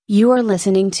You are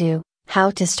listening to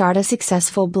How to Start a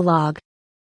Successful Blog.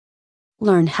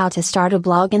 Learn how to start a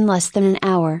blog in less than an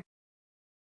hour.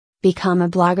 Become a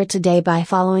blogger today by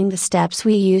following the steps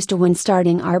we used when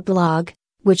starting our blog,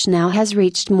 which now has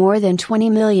reached more than 20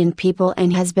 million people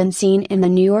and has been seen in the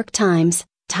New York Times,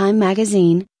 Time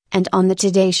Magazine, and on the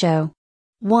Today Show.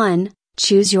 1.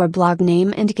 Choose your blog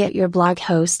name and get your blog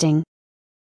hosting.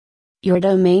 Your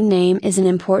domain name is an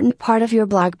important part of your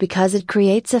blog because it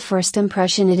creates a first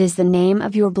impression. It is the name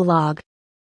of your blog.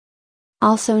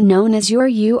 Also known as your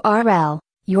URL,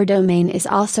 your domain is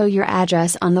also your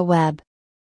address on the web.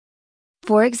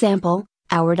 For example,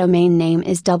 our domain name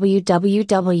is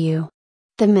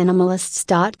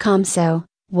www.theminimalists.com. So,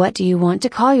 what do you want to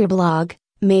call your blog?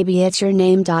 Maybe it's your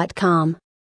name.com.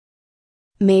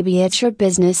 Maybe it's your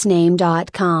business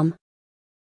name.com.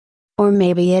 Or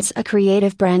maybe it's a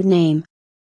creative brand name.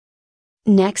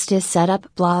 Next is set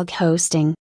up blog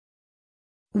hosting.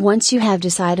 Once you have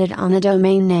decided on a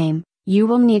domain name, you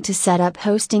will need to set up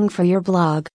hosting for your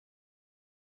blog.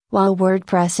 While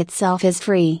WordPress itself is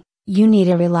free, you need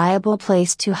a reliable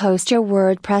place to host your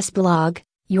WordPress blog.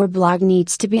 Your blog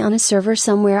needs to be on a server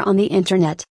somewhere on the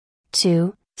internet.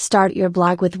 2. Start your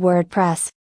blog with WordPress.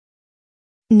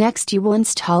 Next you will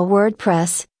install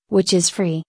WordPress, which is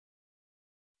free.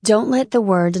 Don't let the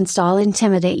word install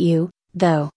intimidate you,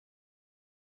 though.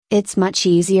 It's much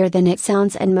easier than it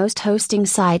sounds and most hosting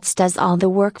sites does all the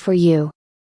work for you.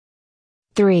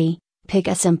 3. Pick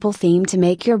a simple theme to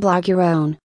make your blog your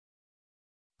own.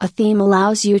 A theme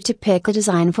allows you to pick a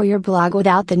design for your blog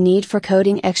without the need for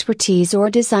coding expertise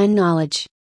or design knowledge.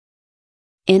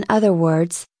 In other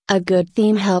words, a good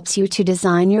theme helps you to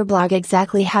design your blog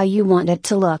exactly how you want it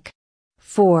to look.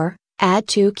 4. Add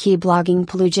 2 key blogging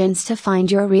plugins to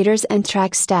find your readers and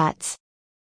track stats.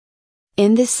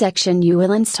 In this section you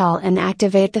will install and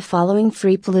activate the following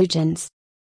free plugins.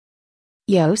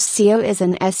 Yoast SEO is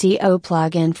an SEO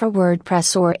plugin for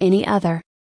WordPress or any other.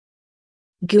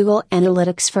 Google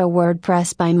Analytics for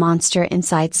WordPress by Monster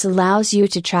Insights allows you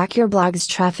to track your blog's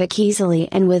traffic easily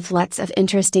and with lots of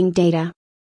interesting data.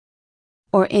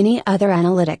 Or any other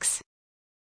analytics.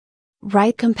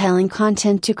 Write compelling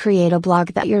content to create a blog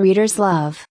that your readers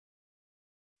love.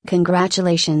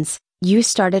 Congratulations, you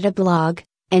started a blog,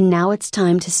 and now it's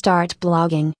time to start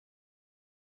blogging.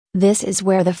 This is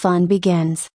where the fun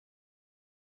begins.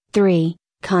 3.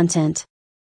 Content.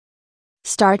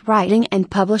 Start writing and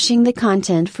publishing the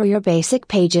content for your basic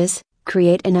pages.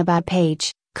 Create an about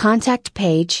page, contact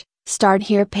page, start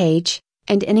here page,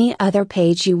 and any other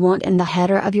page you want in the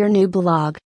header of your new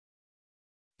blog.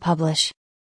 Publish.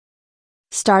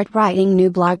 Start writing new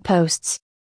blog posts.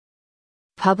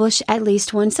 Publish at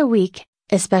least once a week,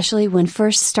 especially when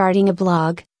first starting a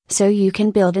blog, so you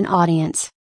can build an audience.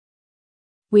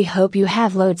 We hope you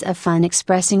have loads of fun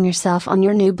expressing yourself on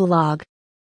your new blog.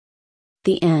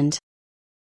 The end.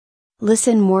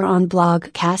 Listen more on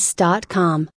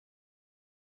blogcasts.com.